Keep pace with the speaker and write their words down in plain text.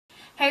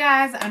Hey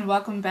guys, and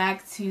welcome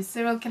back to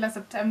Serial Killer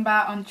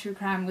September on True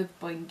Crime with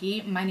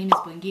Bongi. My name is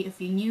Bongi if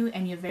you're new,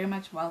 and you're very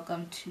much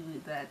welcome to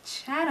the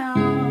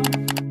channel.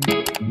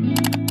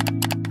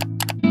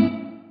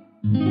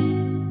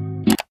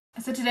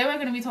 So today we're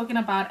going to be talking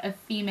about a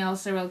female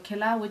serial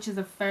killer, which is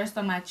the first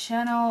on my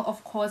channel.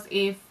 Of course,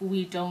 if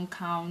we don't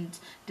count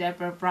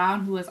Deborah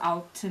Brown, who was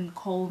Alton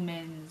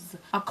Coleman's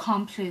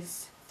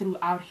accomplice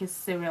throughout his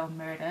serial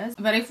murders.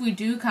 But if we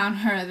do count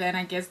her, then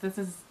I guess this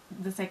is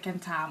the second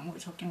time we're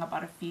talking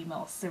about a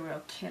female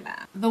serial killer.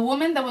 The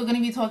woman that we're going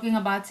to be talking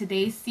about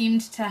today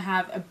seemed to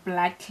have a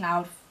black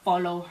cloud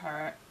follow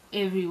her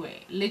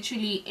everywhere.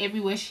 Literally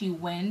everywhere she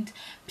went,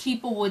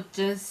 people would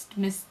just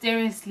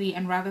mysteriously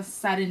and rather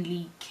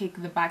suddenly kick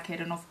the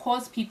bucket. And of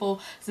course, people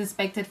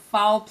suspected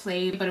foul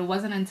play, but it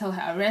wasn't until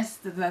her arrest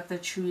that the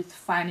truth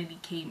finally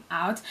came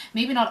out.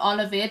 Maybe not all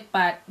of it,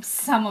 but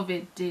some of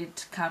it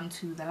did come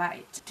to the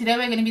light. Today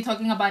we're going to be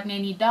talking about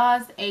Nannie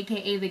Doss,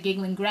 aka the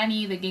Giggling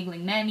Granny, the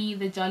Giggling Nanny,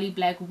 the Jolly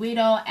Black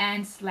Widow,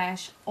 and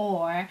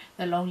or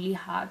the Lonely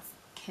Hearts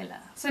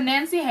Killer. So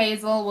Nancy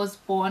Hazel was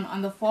born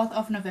on the 4th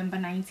of November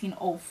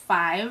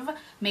 1905,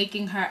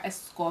 making her a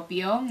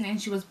Scorpio,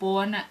 and she was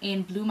born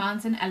in Blue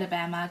Mountain,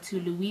 Alabama to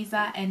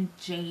Louisa and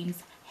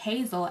James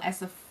Hazel as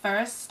the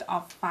first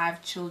of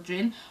 5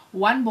 children,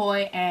 1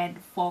 boy and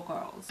 4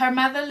 girls. Her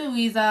mother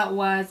Louisa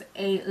was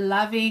a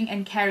loving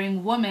and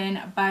caring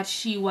woman, but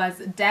she was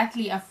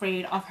deathly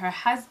afraid of her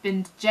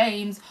husband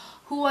James,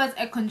 who was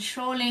a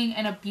controlling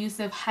and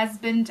abusive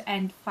husband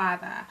and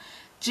father.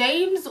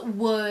 James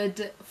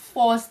would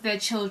force their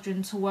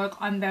children to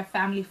work on their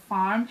family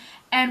farm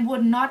and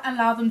would not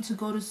allow them to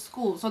go to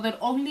school. So they'd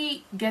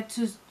only get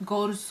to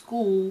go to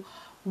school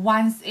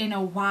once in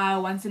a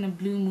while, once in a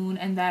blue moon,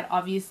 and that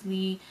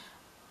obviously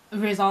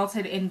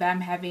resulted in them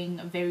having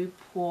very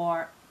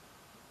poor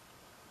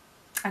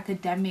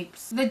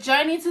academics. The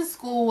journey to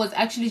school was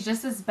actually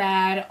just as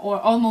bad or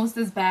almost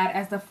as bad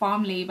as the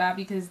farm labor,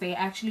 because they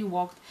actually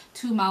walked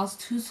 2 miles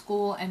to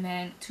school and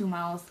then 2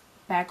 miles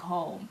back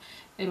home.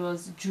 It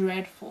was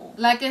dreadful.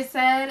 Like I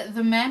said,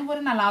 the man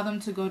wouldn't allow them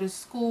to go to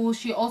school.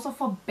 She also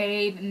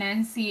forbade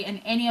Nancy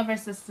and any of her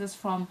sisters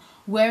from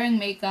wearing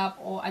makeup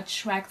or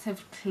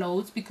attractive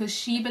clothes, because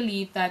she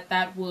believed that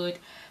that would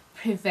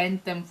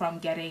prevent them from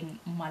getting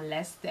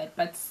molested.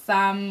 But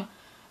some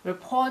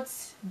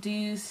reports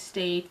do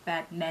state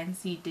that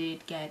Nancy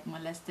did get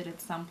molested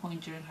at some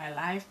point during her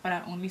life, but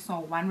I only saw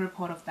 1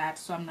 report of that,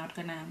 so I'm not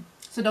gonna,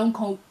 so don't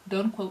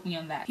quote me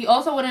on that. He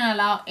also wouldn't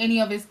allow any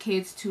of his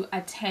kids to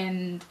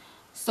attend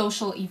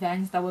social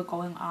events that were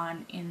going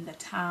on in the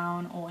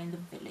town or in the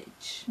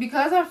village.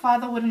 Because her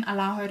father wouldn't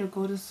allow her to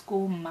go to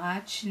school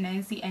much,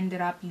 Nancy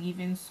ended up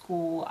leaving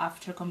school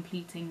after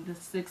completing the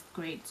 6th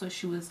grade, so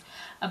she was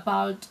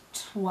about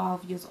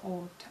 12 years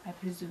old, I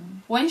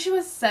presume. When she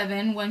was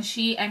 7, when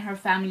she and her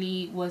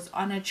family was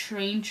on a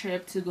train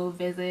trip to go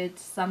visit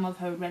some of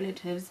her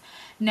relatives,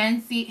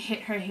 Nancy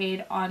hit her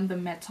head on the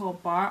metal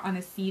bar on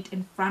a seat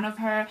in front of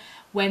her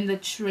when the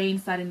train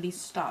suddenly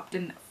stopped.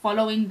 And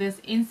following this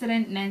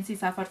incident, Nancy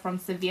suffered from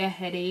severe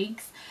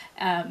headaches,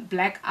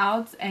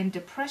 blackouts, and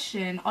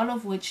depression, all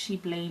of which she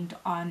blamed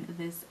on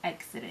this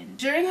accident.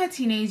 During her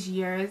teenage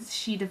years,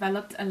 she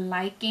developed a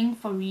liking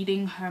for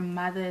reading her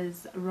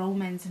mother's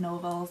romance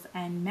novels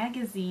and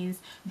magazines,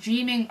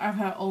 dreaming of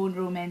her own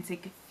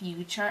romantic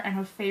future, and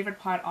her favorite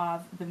part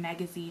of the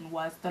magazine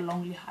was the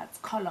Lonely Hearts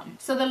column.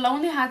 So the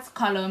Lonely Hearts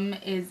column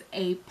is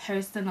a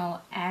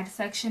personal ad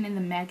section in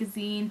the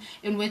magazine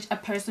in which a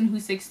person who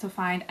seeks to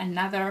find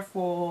another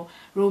for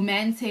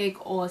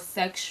romantic or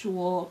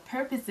sexual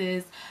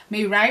purposes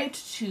may write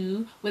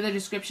to with a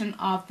description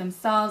of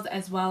themselves,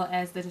 as well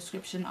as the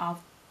description of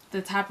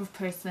the type of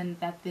person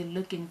that they're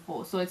looking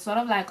for. So it's sort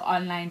of like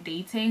online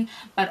dating,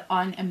 but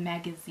on a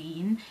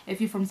magazine.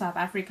 If you're from South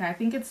Africa, I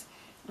think it's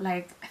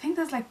like, I think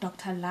there's like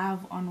Dr.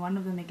 Love on one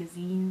of the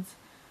magazines.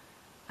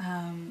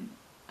 I'm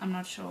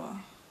not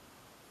sure,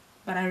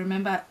 but I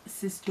remember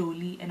Sis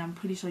Dolly, and I'm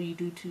pretty sure you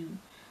do too.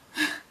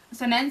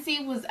 So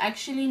Nancy was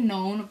actually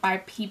known by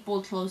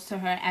people close to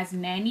her as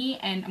Nanny,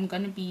 and I'm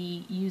gonna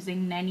be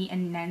using Nanny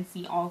and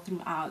Nancy all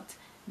throughout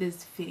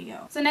this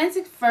video. So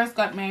Nancy first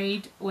got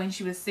married when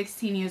she was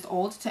 16 years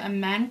old to a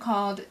man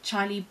called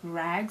Charlie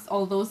Braggs,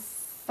 although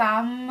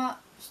some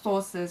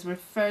sources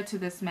refer to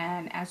this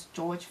man as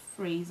George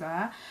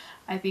Fraser.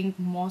 I think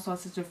more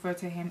sources refer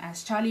to him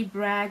as Charlie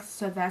Braggs,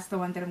 so that's the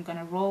one that I'm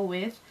gonna roll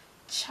with.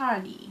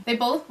 Charlie. They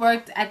both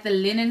worked at the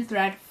linen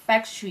thread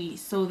factory,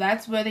 so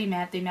that's where they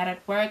met. They met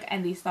at work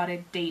and they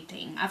started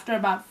dating. After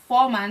about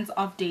 4 months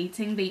of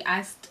dating, they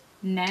asked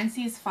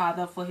Nancy's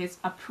father for his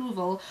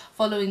approval,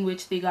 following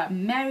which they got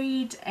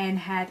married and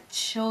had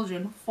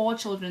children, 4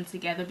 children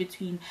together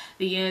between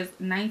the years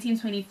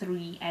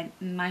 1923 and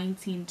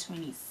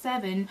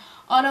 1927,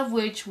 all of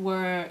which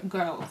were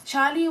girls.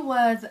 Charlie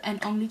was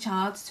an only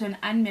child to an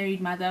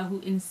unmarried mother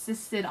who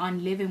insisted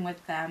on living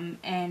with them,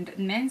 and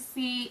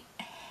Nancy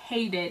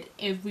hated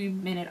every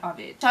minute of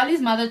it. Charlie's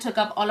mother took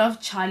up all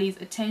of Charlie's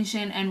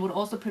attention and would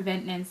also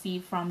prevent Nancy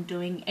from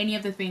doing any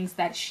of the things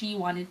that she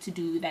wanted to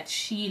do, that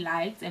she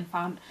liked and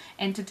found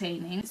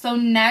entertaining. So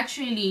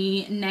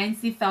naturally,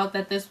 Nancy felt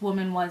that this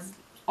woman was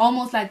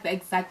almost like the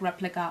exact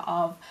replica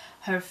of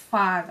her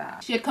father.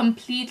 She had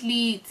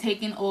completely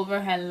taken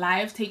over her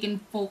life,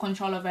 taken full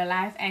control of her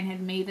life, and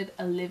had made it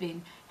a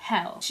living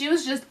hell. She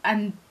was just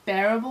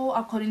unbearable,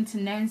 according to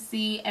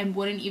Nancy, and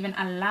wouldn't even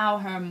allow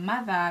her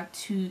mother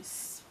to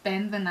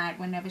spend the night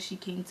whenever she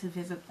came to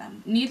visit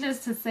them.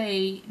 Needless to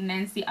say,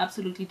 Nancy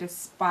absolutely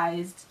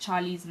despised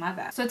Charlie's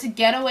mother. So to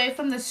get away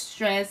from the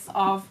stress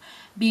of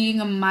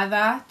being a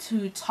mother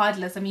to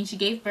toddlers, I mean, she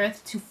gave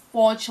birth to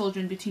 4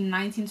 children between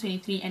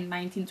 1923 and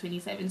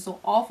 1927. So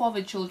all 4 of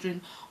the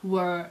children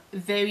were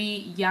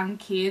very young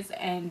kids,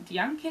 and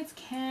young kids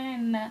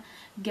can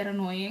get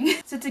annoying.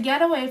 So to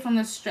get away from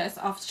the stress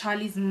of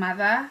Charlie's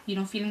mother, you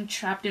know, feeling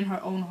trapped in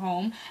her own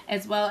home,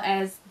 as well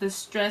as the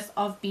stress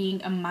of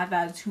being a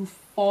mother to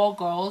 4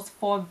 girls,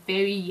 4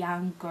 very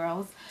young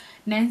girls,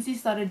 Nancy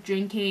started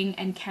drinking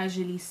and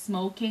casually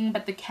smoking,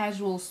 but the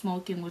casual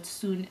smoking would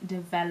soon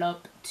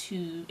develop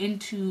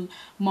into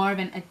more of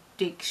an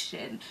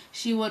addiction.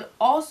 She would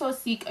also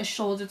seek a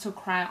shoulder to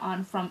cry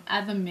on from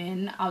other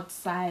men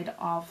outside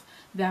of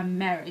their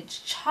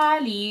marriage.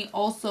 Charlie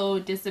also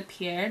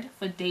disappeared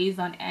for days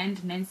on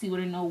end. Nancy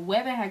wouldn't know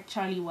where the heck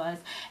Charlie was,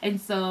 and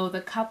so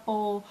the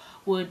couple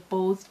would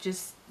both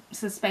just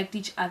suspect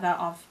each other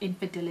of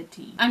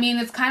infidelity. I mean,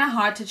 it's kind of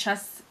hard to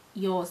trust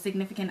your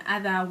significant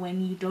other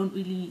when you don't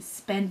really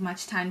spend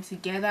much time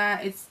together.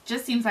 It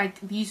just seems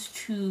like these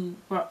two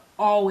were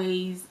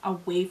always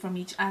away from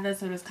each other,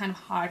 so it was kind of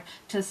hard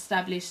to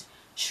establish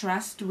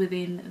trust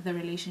within the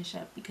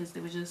relationship, because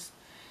they were just,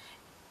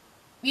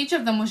 each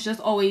of them was just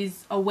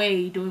always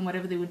away doing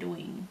whatever they were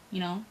doing, you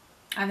know.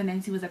 Either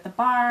Nancy was at the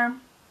bar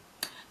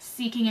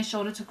seeking a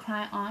shoulder to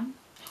cry on,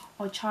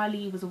 or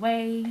Charlie was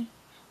away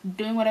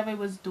doing whatever he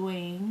was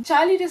doing.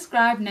 Charlie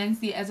described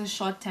Nancy as a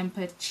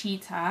short-tempered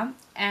cheater,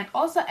 and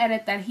also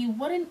added that he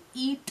wouldn't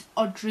eat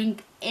or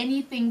drink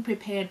anything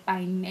prepared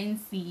by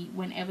Nancy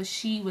whenever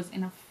she was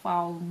in a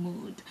foul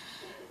mood.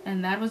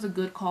 And that was a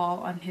good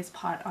call on his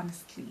part,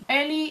 honestly.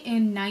 Early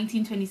in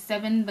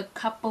 1927, the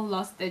couple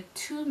lost their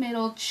 2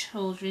 middle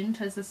children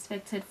to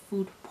suspected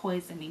food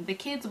poisoning. The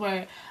kids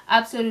were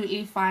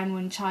absolutely fine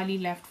when Charlie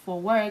left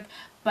for work,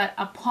 but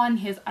upon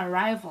his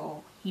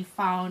arrival, he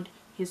found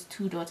his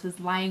 2 daughters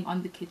lying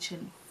on the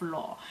kitchen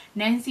floor.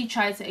 Nancy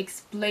tried to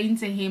explain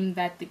to him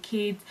that the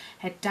kids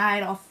had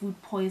died of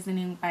food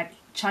poisoning, but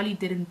Charlie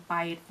didn't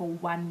buy it for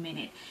 1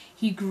 minute.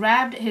 He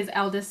grabbed his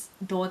eldest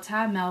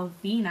daughter,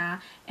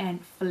 Melvina,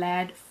 and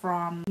fled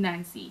from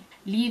Nancy,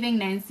 leaving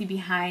Nancy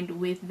behind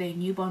with their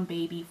newborn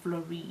baby,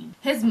 Florine.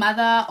 His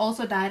mother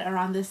also died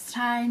around this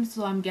time,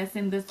 so I'm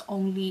guessing this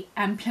only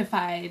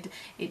amplified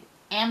it,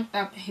 amped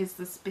up his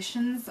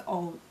suspicions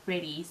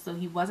already. So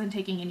he wasn't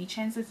taking any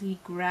chances. He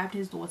grabbed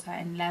his daughter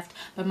and left.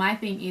 But my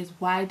thing is,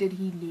 why did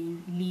he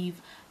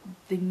leave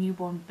the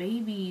newborn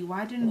baby?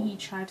 Why didn't he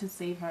try to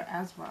save her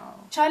as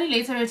well? Charlie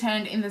later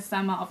returned in the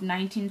summer of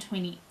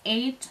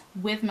 1928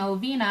 with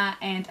Melvina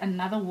and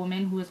another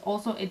woman who was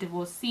also a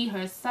divorcee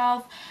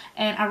herself,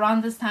 and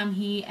around this time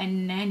he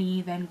and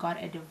Nanny then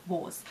got a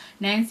divorce.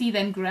 Nancy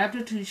then grabbed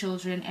her 2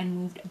 children and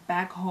moved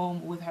back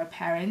home with her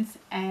parents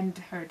and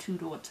her 2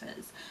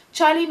 daughters.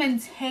 Charlie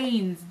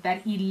maintains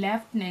that he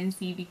left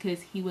Nancy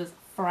because he was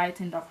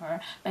frightened of her,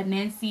 but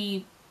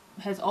Nancy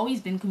has always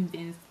been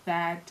convinced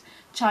that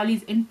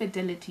Charlie's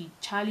infidelity,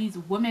 Charlie's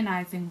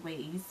womanizing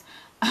ways,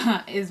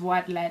 is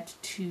what led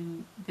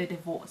to the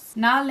divorce.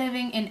 Now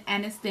living in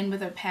Anniston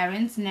with her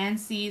parents,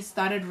 Nancy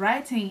started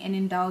writing and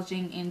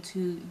indulging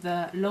into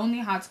the Lonely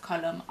Hearts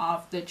column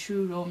of the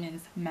True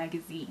Romance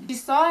magazine. She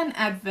saw an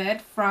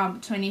advert from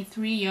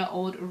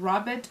 23-year-old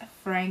Robert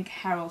Frank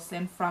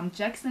Harrelson from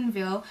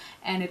Jacksonville,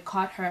 and it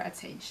caught her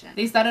attention.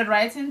 They started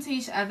writing to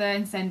each other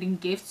and sending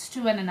gifts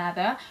to one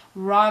another.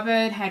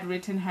 Robert had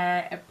written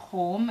her a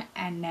poem,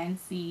 and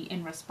Nancy,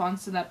 in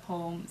response to that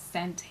poem,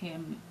 sent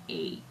him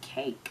a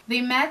cake.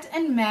 They met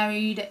and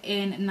married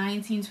in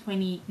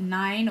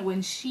 1929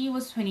 when she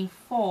was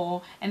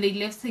 24, and they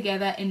lived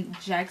together in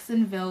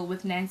Jacksonville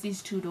with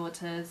Nancy's 2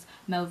 daughters,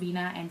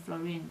 Melvina and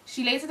Florine.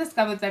 She later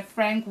discovered that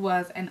Frank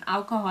was an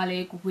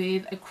alcoholic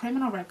with a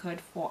criminal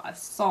record for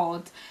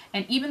assault,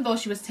 and even though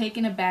she was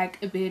taken aback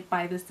a bit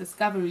by this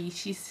discovery,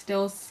 she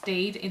still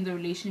stayed in the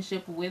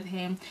relationship with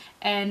him,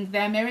 and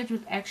their marriage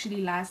would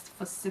actually last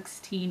for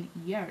 16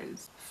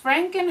 years.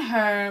 Frank and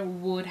her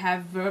would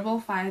have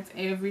verbal fights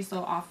every so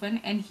often,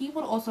 and he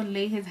would also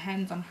lay his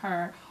hands on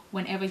her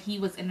whenever he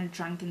was in a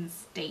drunken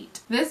state.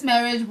 This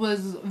marriage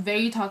was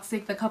very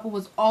toxic. The couple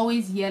was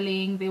always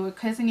yelling, they were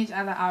cursing each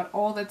other out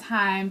all the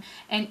time,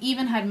 and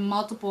even had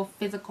multiple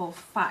physical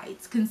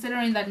fights,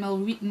 considering that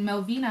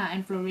Melvina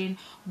and Florine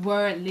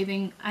were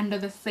living under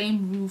the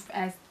same roof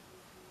as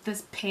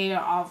this pair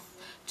of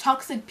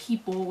toxic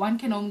people. One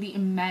can only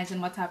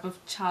imagine what type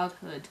of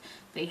childhood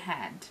they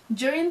had.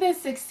 During their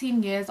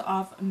 16 years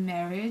of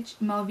marriage,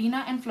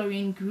 Malvina and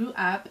Florine grew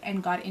up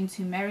and got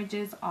into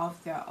marriages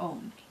of their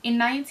own. In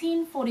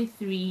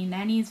 1943,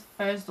 Nanny's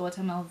first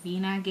daughter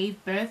Malvina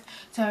gave birth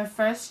to her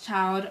first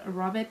child,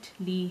 Robert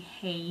Lee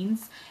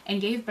Haynes, and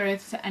gave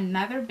birth to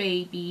another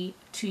baby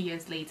 2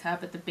 years later,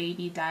 but the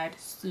baby died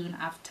soon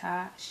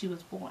after she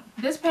was born.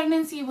 This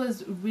pregnancy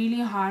was really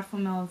hard for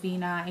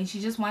Malvina, and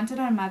she just wanted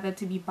her mother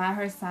to be by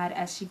her side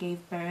as she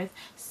gave birth,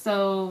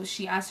 so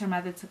she asked her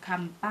mother to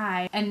come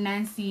by, and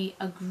Nancy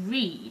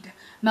agreed.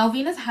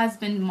 Malvina's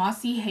husband,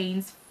 Mossy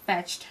Haynes,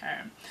 fetched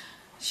her.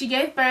 She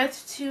gave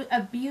birth to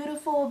a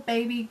beautiful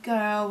baby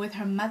girl with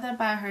her mother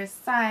by her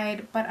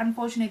side, but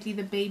unfortunately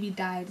the baby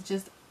died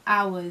just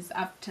hours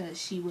after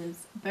she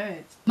was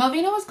birthed.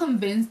 Malvina was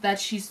convinced that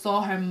she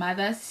saw her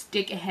mother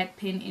stick a head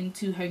pin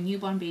into her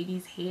newborn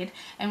baby's head,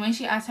 and when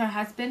she asked her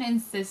husband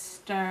and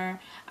sister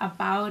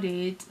about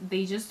it,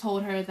 they just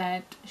told her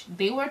that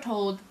they were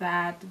told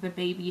that the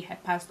baby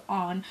had passed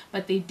on,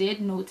 but they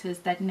did notice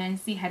that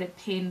Nancy had a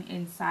pin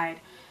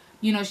inside.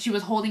 You know, she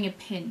was holding a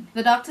pin.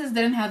 The doctors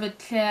didn't have a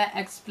clear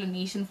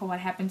explanation for what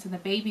happened to the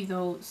baby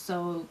though,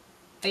 so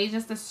they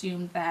just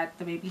assumed that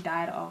the baby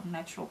died of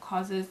natural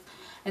causes,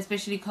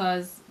 especially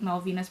because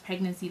Malvina's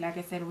pregnancy, like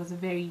I said, was a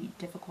very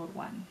difficult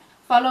one.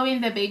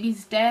 Following the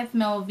baby's death,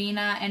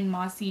 Malvina and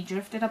Mossy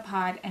drifted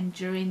apart, and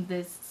during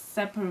this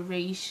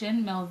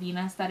separation,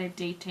 Malvina started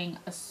dating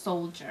a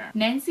soldier.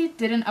 Nancy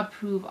didn't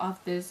approve of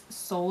this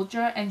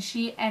soldier, and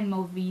she and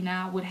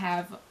Malvina would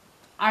have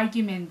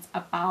arguments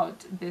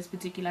about this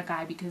particular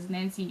guy because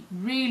Nancy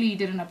really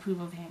didn't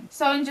approve of him.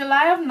 So in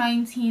July of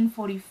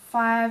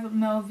 1945,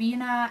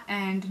 Malvina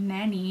and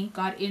Nanny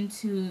got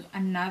into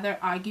another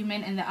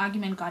argument, and the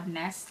argument got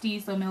nasty.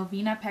 So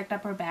Malvina packed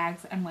up her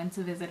bags and went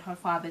to visit her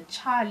father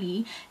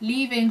Charlie,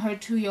 leaving her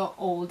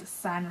 2-year-old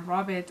son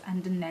Robert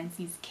under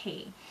Nancy's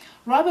care.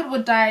 Robert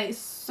would die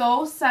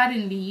so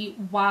suddenly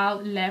while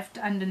left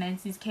under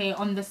Nancy's care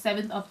on the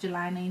 7th of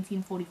July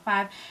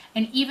 1945,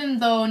 and even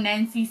though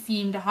Nancy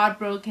seemed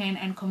heartbroken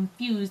and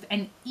confused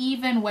and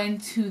even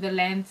went to the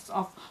lengths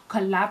of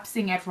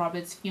collapsing at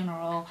Robert's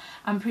funeral,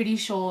 I'm pretty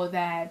sure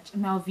that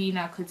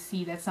Malvina could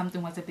see that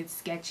something was a bit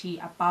sketchy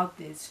about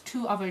this.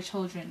 2 of her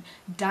children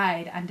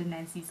died under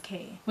Nancy's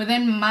care.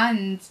 Within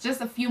months,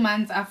 just a few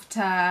months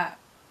after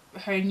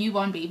her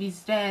newborn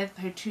baby's death,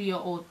 her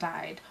 2-year-old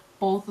died.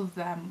 Both of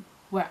them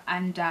were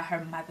under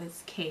her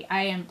mother's care.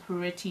 I am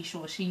pretty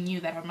sure she knew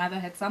that her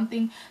mother had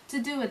something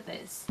to do with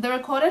this. The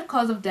recorded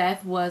cause of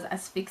death was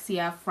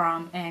asphyxia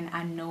from an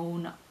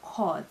unknown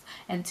cause,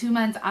 and 2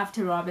 months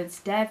after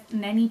Robert's death,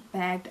 Nanny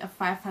bagged a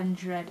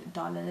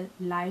 $500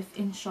 life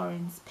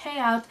insurance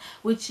payout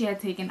which she had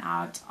taken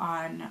out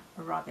on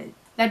Robert.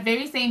 That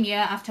very same year,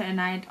 after a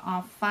night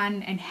of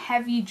fun and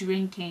heavy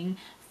drinking,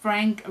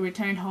 Frank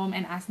returned home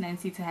and asked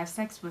Nancy to have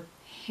sex with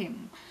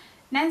him.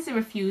 Nancy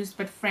refused,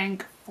 but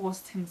Frank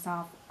forced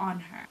himself on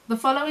her. The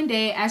following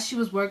day, as she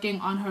was working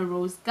on her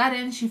rose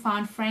garden, she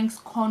found Frank's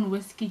corn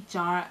whiskey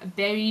jar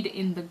buried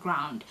in the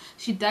ground.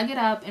 She dug it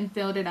up and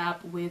filled it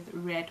up with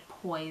red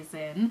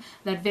poison.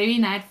 That very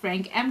night,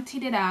 Frank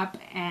emptied it up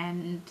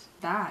and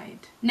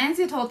died.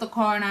 Nancy told the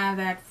coroner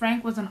that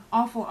Frank was an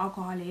awful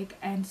alcoholic,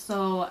 and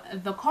so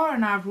the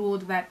coroner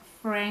ruled that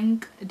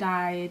Frank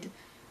died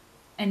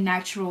a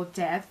natural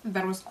death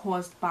that was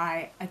caused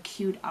by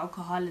acute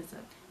alcoholism.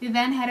 They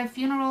then had a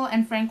funeral,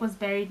 and Frank was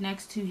buried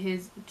next to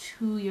his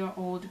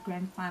 2-year-old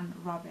grandson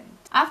Robert.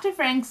 After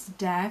Frank's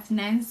death,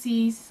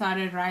 Nancy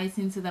started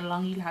rising to the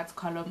Lonely Hearts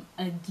column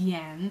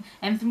again,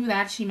 and through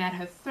that she met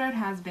her 3rd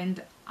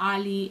husband,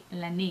 Ali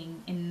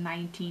Lanning, in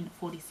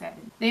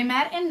 1947. They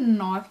met in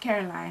North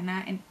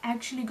Carolina and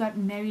actually got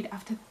married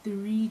after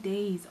 3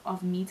 days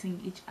of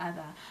meeting each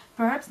other.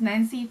 Perhaps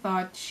Nancy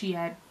thought she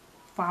had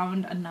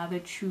found another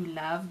true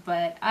love,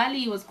 but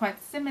Ali was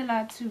quite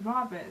similar to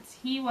Robert.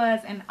 He was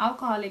an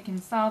alcoholic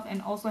himself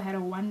and also had a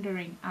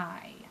wandering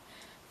eye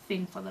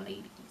thing for the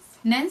ladies.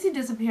 Nancy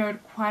disappeared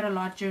quite a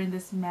lot during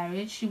this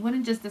marriage. She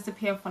wouldn't just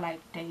disappear for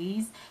like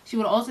days, she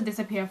would also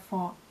disappear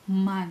for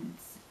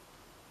months.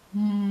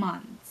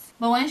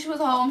 But when she was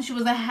home, she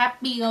was a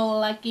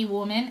happy-go-lucky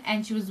woman,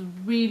 and she was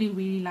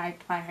really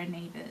liked by her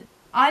neighbors.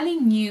 Ali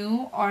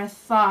knew or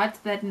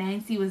thought that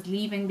Nancy was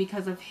leaving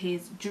because of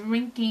his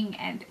drinking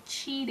and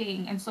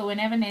cheating, and so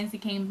whenever Nancy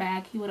came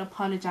back, he would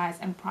apologize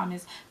and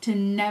promise to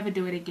never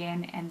do it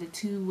again, and the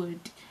two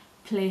would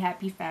play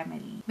happy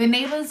family. The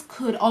neighbors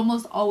could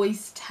almost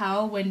always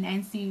tell when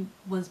Nancy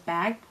was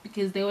back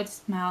because they would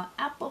smell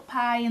apple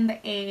pie in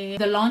the air.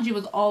 The laundry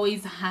was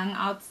always hung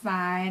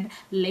outside,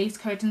 lace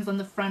curtains on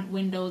the front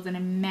windows, and a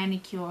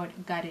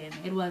manicured garden.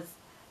 It was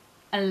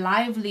a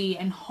lively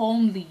and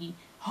homely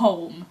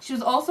home. She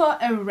was also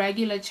a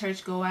regular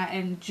churchgoer,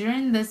 and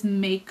during this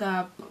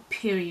makeup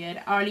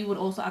period, Arlie would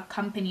also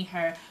accompany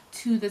her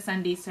to the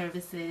Sunday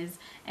services.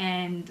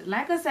 And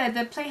like I said,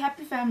 they play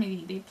happy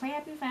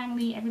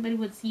family. Everybody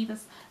would see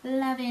this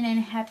loving and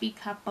happy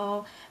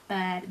couple,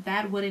 but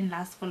that wouldn't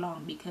last for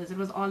long because it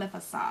was all a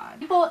facade.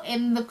 People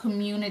in the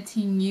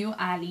community knew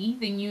Ali.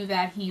 They knew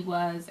that he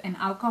was an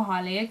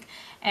alcoholic,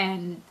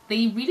 and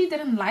they really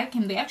didn't like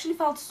him. They actually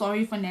felt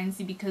sorry for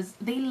Nancy because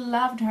they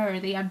loved her.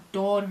 They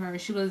adored her.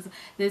 She was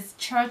this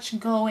church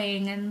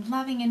going and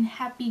loving and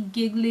happy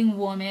giggling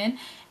woman,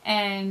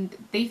 and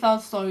they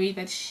felt sorry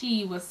that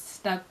she was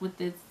stuck with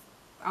this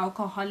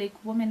alcoholic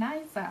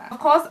womanizer. Of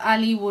course,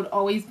 Ali would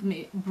always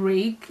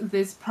break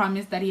this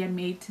promise that he had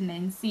made to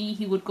Nancy.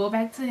 He would go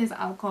back to his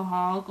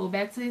alcohol, go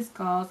back to his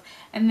girls,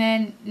 and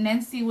then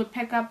Nancy would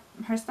pick up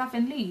her stuff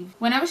and leave.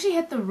 Whenever she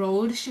hit the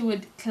road, she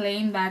would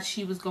claim that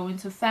she was going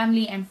to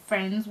family and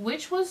friends,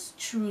 which was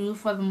true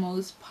for the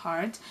most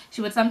part.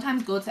 She would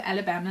sometimes go to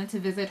Alabama to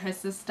visit her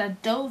sister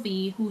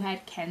Dovie, who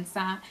had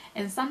cancer,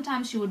 and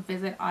sometimes she would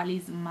visit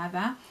Ali's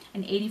mother,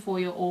 an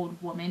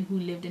 84-year-old woman who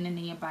lived in a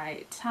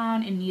nearby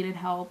town and needed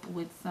help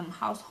with some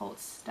household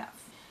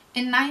stuff.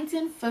 In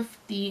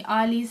 1950,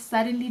 Ali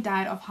suddenly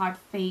died of heart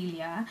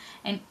failure,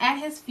 and at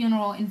his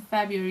funeral in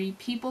February,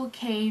 people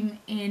came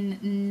in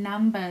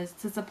numbers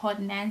to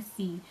support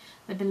Nancy,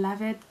 the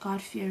beloved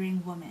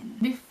God-fearing woman.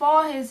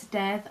 Before his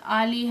death,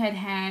 Ali had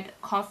had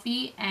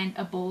coffee and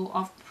a bowl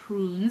of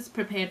prunes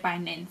prepared by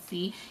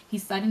Nancy. He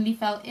suddenly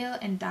fell ill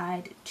and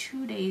died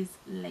 2 days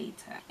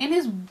later. In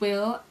his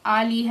will,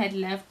 Ali had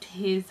left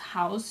his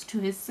house to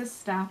his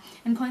sister,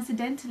 and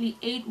coincidentally,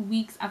 8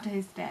 weeks after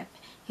his death,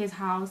 his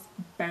house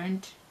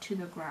burnt to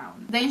the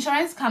ground. The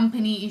insurance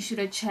company issued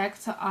a check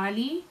to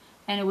Ali,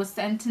 and it was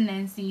sent to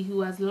Nancy, who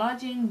was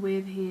lodging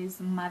with his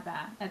mother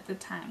at the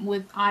time,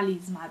 with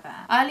Ali's mother.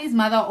 Ali's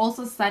mother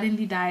also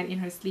suddenly died in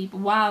her sleep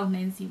while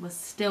Nancy was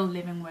still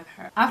living with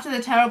her. After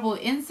the terrible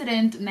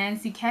incident,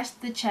 Nancy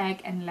cashed the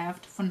check and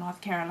left for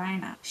North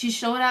Carolina. She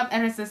showed up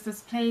at her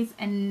sister's place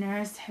and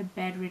nursed her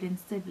bedridden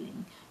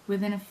sibling.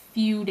 Within a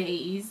few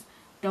days,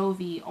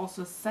 Dovie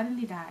also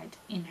suddenly died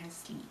in her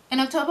sleep. In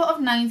October of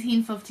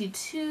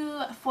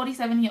 1952,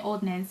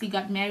 47-year-old Nancy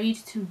got married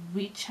to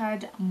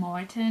Richard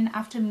Morton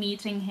after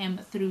meeting him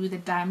through the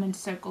Diamond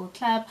Circle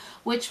Club,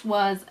 which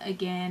was,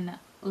 again,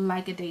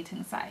 like a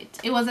dating site.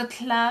 It was a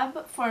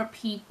club for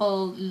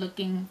people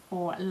looking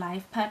for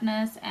life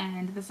partners,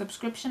 and the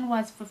subscription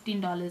was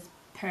 $15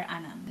 per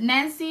annum.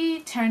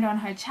 Nancy turned on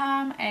her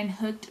charm and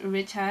hooked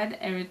Richard,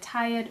 a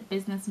retired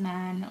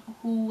businessman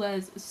who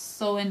was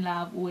so in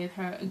love with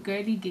her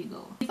girly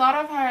giggle. He thought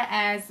of her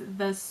as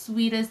the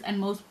sweetest and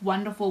most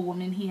wonderful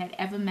woman he had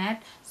ever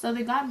met, so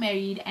they got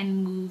married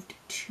and moved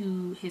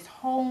to his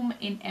home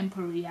in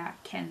Emporia,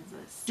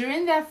 Kansas.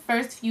 During their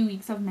first few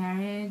weeks of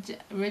marriage,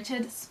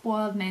 Richard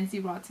spoiled Nancy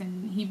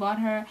rotten. He bought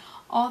her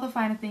all the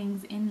finer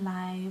things in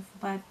life,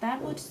 but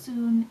that would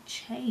soon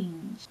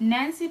change.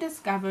 Nancy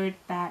discovered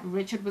that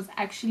Richard was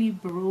actually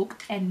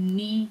broke and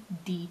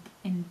knee-deep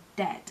in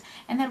debt,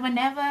 and that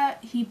whenever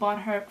he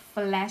bought her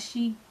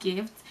flashy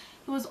gifts,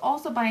 he was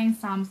also buying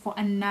some for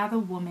another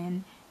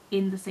woman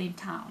in the same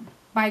town.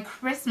 By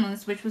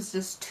Christmas, which was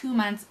just 2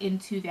 months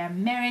into their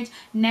marriage,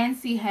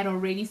 Nancy had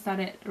already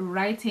started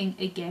writing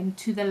again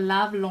to the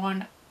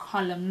lovelorn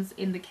columns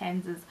in the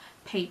Kansas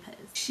papers.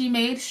 She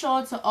made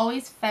sure to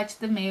always fetch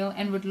the mail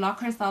and would lock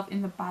herself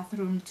in the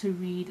bathroom to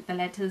read the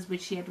letters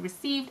which she had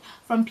received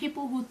from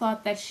people who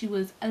thought that she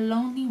was a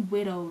lonely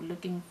widow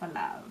looking for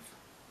love.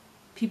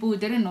 People who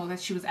didn't know that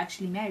she was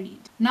actually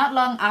married. Not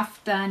long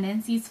after,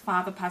 Nancy's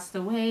father passed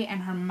away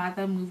and her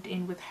mother moved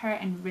in with her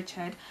and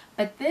Richard,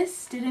 but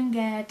this didn't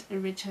get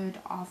Richard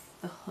off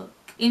the hook.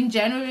 In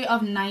January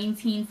of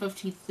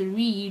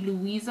 1953,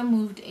 Louisa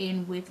moved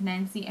in with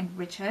Nancy and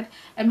Richard,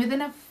 and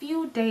within a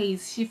few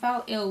days she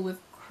fell ill with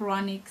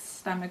chronic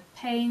stomach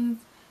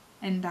pains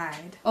and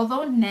died.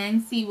 Although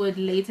Nancy would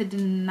later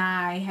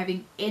deny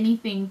having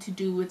anything to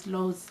do with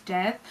Lowe's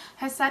death,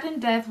 her sudden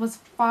death was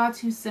far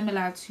too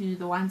similar to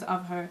the ones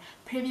of her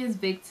previous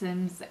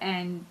victims,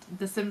 and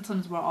the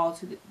symptoms were all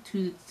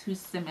too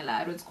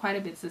similar. It was quite a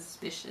bit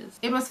suspicious.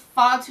 It was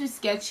far too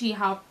sketchy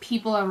how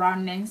people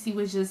around Nancy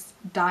were just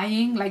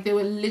dying, like they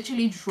were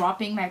literally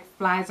dropping like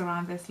flies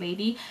around this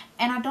lady,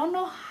 and I don't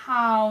know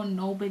how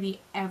nobody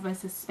ever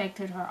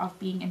suspected her of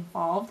being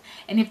involved,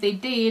 and if they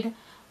did,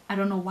 I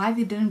don't know why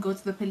they didn't go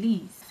to the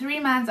police. 3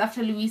 months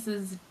after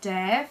Louisa's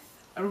death,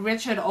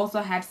 Richard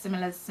also had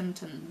similar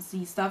symptoms.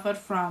 He suffered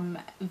from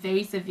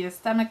very severe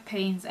stomach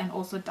pains and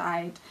also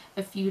died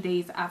a few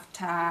days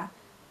after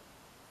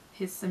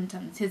his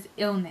symptoms, his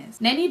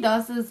illness. Nannie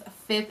Doss's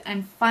fifth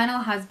and final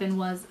husband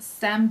was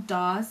Sam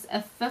Doss,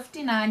 a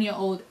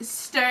 59-year-old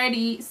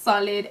sturdy,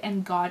 solid,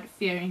 and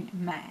God-fearing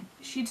man.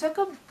 She took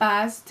a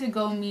bus to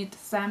go meet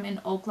Sam in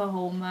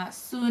Oklahoma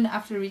soon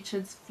after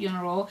Richard's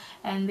funeral,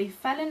 and they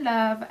fell in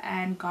love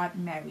and got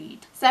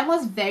married. Sam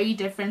was very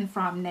different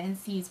from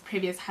Nancy's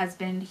previous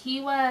husband.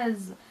 He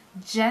was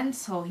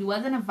gentle. He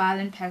wasn't a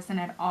violent person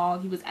at all.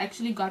 He was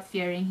actually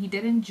God-fearing. He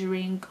didn't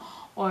drink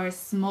or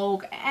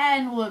smoke,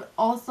 and would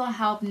also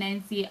help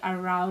Nancy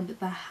around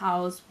the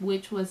house,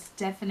 which was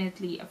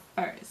definitely a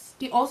first.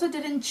 He also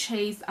didn't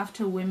chase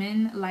after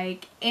women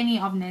like any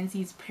of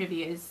Nancy's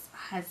previous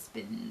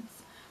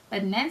husbands,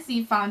 but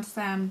Nancy found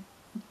Sam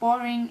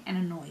boring and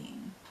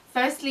annoying.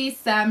 Firstly,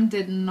 Sam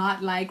did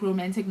not like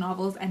romantic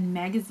novels and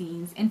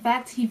magazines. In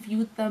fact, he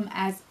viewed them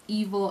as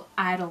evil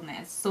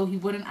idleness, so he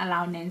wouldn't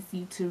allow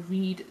Nancy to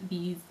read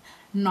these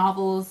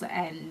novels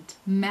and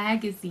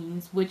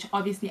magazines, which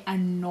obviously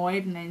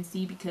annoyed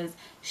Nancy because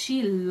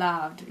she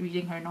loved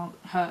reading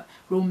her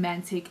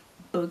romantic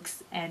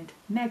books and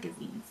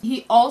magazines.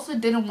 He also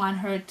didn't want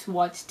her to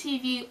watch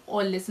TV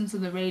or listen to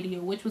the radio,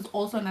 which was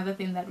also another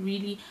thing that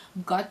really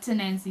got to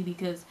Nancy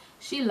because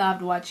she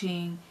loved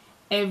watching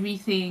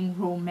everything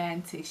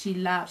romantic. She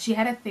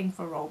had a thing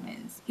for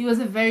romance. He was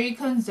a very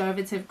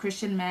conservative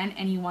Christian man,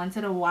 and he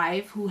wanted a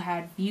wife who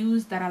had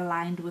views that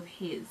aligned with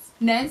his.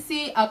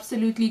 Nancy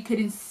absolutely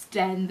couldn't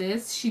stand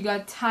this. She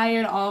got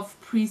tired of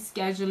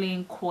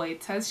pre-scheduling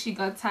coitus. She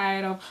got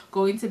tired of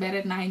going to bed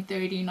at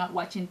 9:30, not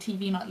watching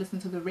TV, not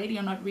listening to the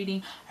radio, not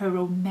reading her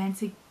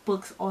romantic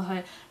books or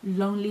her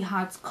Lonely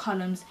Hearts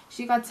columns.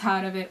 She got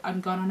tired of it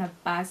and got on a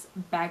bus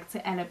back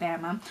to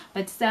Alabama.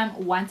 But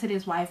Sam wanted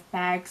his wife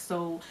back,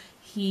 so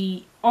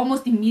he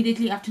almost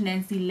immediately after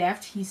Nancy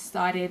left, he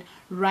started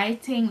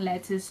writing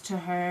letters to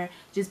her,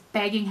 just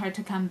begging her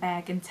to come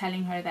back and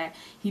telling her that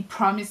he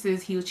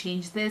promises he'll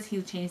change this,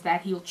 he'll change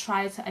that, he'll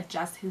try to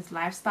adjust his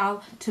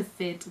lifestyle to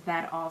fit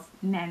that of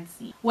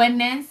Nancy. When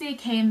Nancy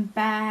came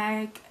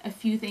back, a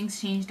few things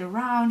changed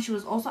around. She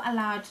was also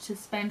allowed to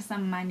spend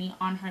some money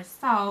on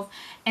herself,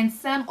 and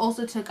Sam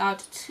also took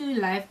out 2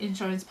 life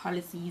insurance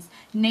policies,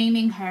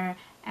 naming her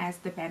as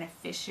the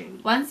beneficiary.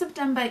 One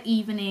September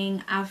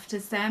evening, after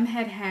Sam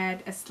had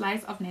had a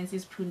slice of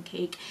Nancy's prune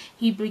cake,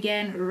 he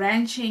began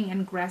wrenching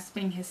and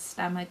grasping his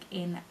stomach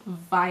in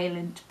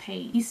violent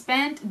pain. He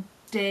spent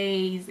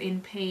days in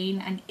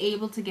pain,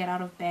 unable to get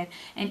out of bed,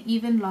 and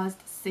even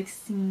lost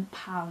 16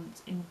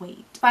 pounds in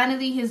weight.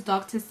 Finally, his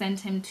doctor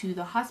sent him to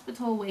the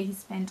hospital, where he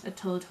spent a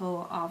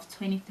total of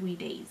 23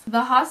 days.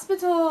 The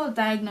hospital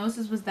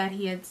diagnosis was that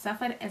he had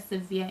suffered a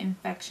severe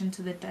infection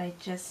to the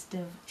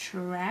digestive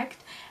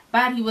tract,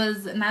 but he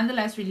was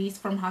nonetheless released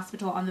from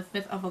hospital on the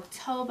 5th of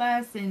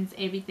October since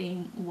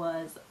everything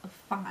was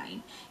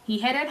fine. He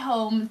headed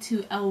home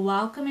to a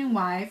welcoming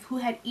wife who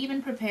had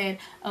even prepared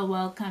a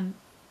welcoming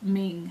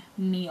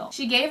meal.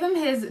 She gave him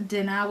his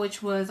dinner,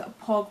 which was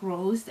pork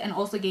roast, and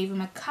also gave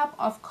him a cup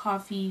of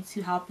coffee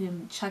to help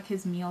him chuck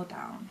his meal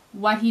down.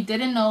 What he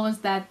didn't know was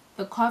that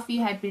the coffee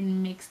had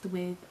been mixed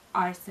with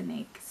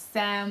arsenic.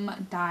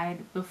 Sam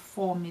died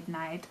before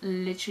midnight,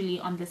 literally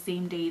on the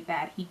same day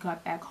that he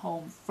got back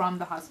home from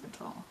the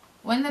hospital.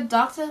 When the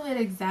doctor who had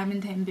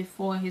examined him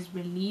before his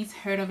release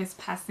heard of his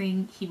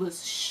passing, he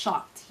was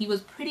shocked. He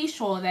was pretty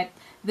sure that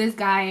this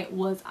guy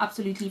was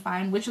absolutely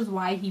fine, which is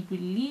why he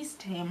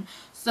released him.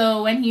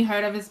 So when he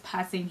heard of his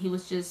passing,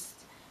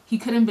 he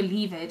couldn't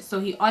believe it. So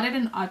he ordered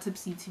an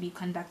autopsy to be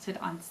conducted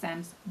on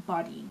Sam's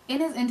body. In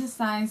his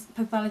intestines,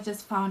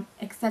 pathologists found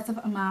excessive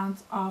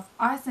amounts of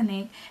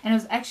arsenic, and it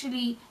was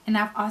actually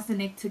enough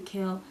arsenic to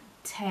kill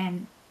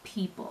 10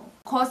 people.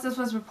 Of course, this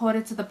was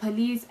reported to the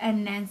police,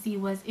 and Nancy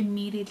was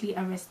immediately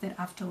arrested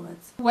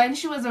afterwards. When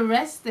she was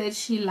arrested,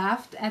 she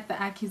laughed at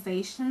the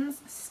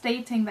accusations,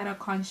 stating that her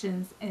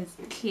conscience is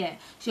clear.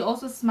 She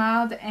also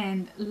smiled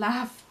and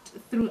laughed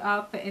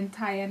throughout the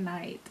entire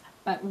night,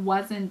 but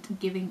wasn't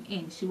giving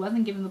in. She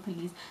wasn't giving the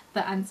police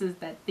the answers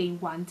that they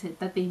wanted,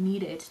 that they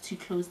needed to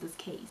close this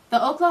case.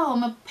 The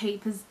Oklahoma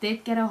papers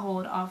did get a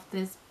hold of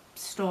this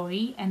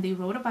story, and they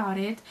wrote about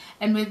it,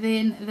 and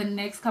within the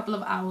next couple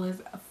of hours,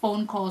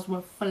 phone calls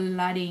were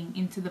flooding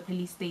into the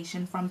police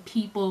station from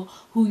people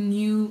who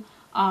knew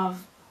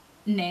of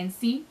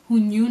Nancy,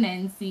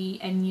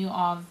 and knew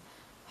of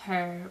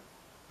her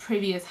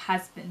previous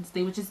husbands.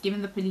 They were just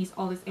giving the police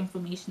all this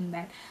information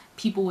that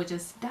people were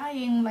just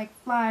dying like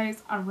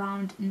flies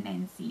around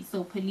Nancy.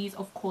 So police,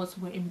 of course,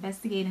 were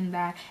investigating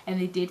that, and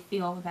they did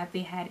feel that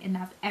they had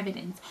enough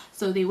evidence.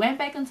 So they went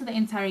back into the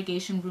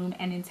interrogation room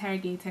and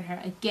interrogated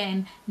her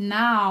again,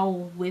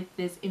 now with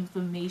this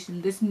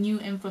information, this new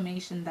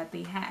information that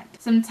they had.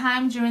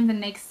 Sometime during the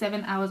next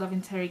 7 hours of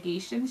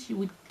interrogation, she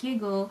would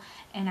giggle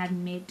and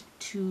admit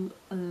to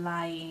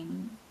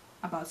lying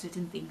about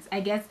certain things. I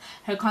guess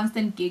her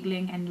constant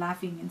giggling and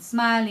laughing and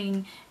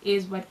smiling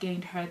is what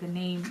gained her the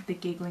name the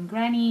Giggling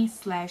Granny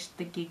 /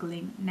 the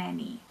Giggling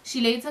Nanny. She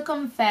later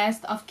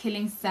confessed of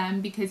killing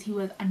Sam because he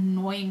was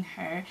annoying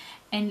her,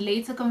 and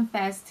later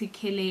confessed to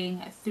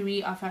killing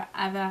 3 of her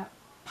other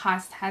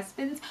past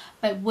husbands,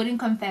 but wouldn't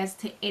confess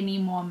to any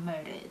more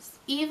murders.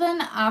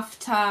 Even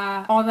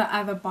after all the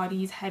other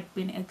bodies had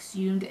been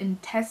exhumed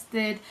and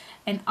tested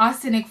and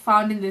arsenic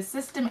found in the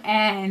system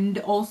and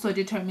also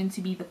determined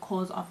to be the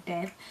cause of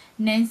death,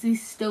 Nancy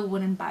still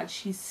wouldn't budge.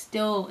 She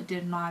still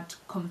did not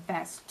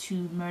confess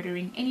to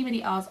murdering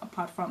anybody else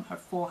apart from her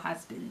 4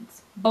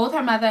 husbands. Both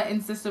her mother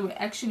and sister were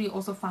actually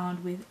also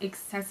found with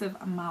excessive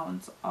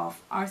amounts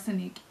of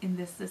arsenic in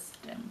the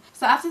system.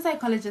 So after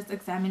psychologists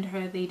examined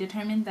her, they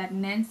determined that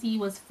Nancy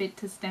was fit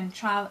to stand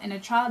trial and a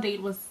trial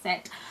date was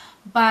set.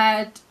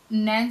 But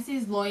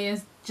Nancy's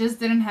lawyers just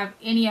didn't have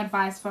any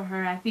advice for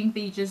her. I think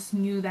they just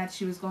knew that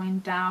she was going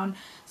down.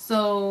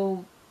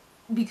 So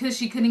because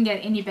she couldn't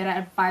get any better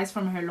advice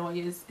from her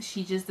lawyers,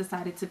 she just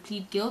decided to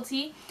plead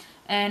guilty.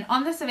 And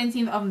on the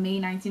 17th of May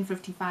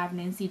 1955,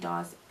 Nancy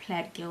Doss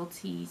pled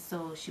guilty,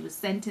 so she was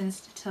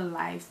sentenced to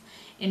life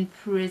in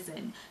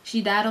prison.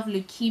 She died of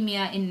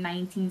leukemia in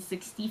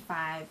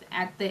 1965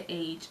 at the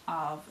age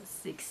of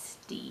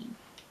 60.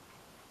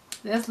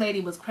 This lady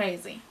was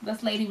crazy.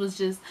 This lady was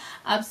just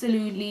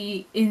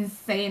absolutely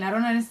insane. I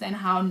don't understand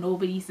how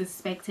nobody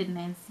suspected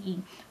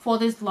Nancy for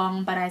this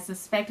long, but I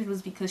suspect it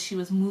was because she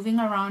was moving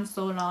around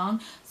so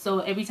long. So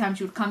every time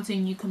she would come to a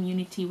new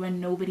community where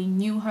nobody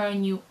knew her,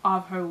 knew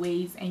of her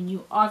ways, and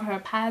knew of her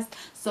past,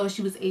 so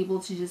she was able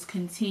to just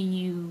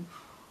continue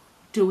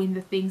doing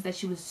the things that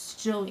she was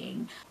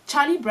doing.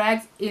 Charlie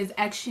Braggs is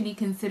actually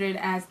considered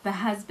as the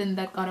husband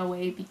that got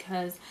away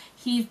because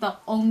he's the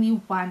only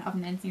one of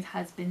Nancy's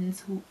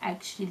husbands who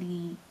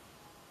actually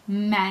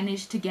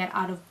managed to get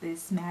out of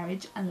this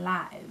marriage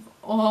alive.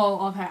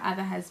 All of her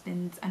other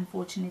husbands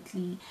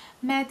unfortunately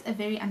met a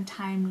very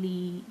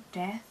untimely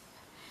death.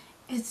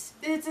 It's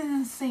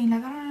insane.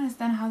 Like, I don't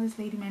understand how this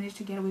lady managed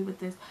to get away with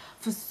this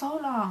for so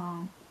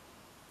long.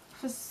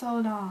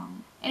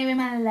 Anyway,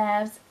 my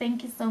loves,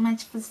 thank you so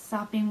much for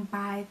stopping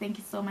by. Thank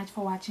you so much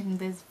for watching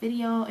this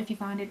video. If you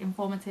found it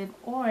informative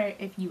or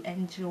if you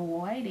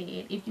enjoyed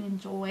it, if you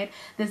enjoyed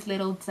this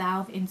little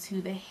delve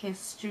into the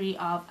history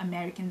of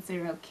American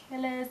serial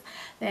killers,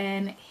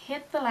 then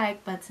hit the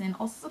like button.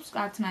 Also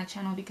subscribe to my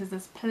channel because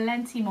there's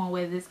plenty more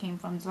where this came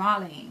from,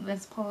 darling.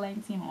 There's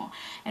plenty more.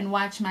 And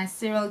watch my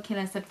Serial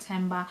Killer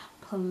September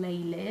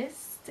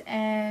playlist.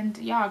 And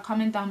yeah,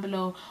 comment down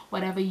below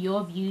whatever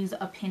your views,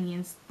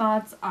 opinions,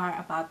 thoughts are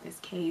about this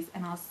case,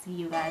 and I'll see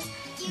you guys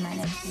in my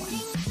next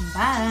one.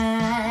 Bye.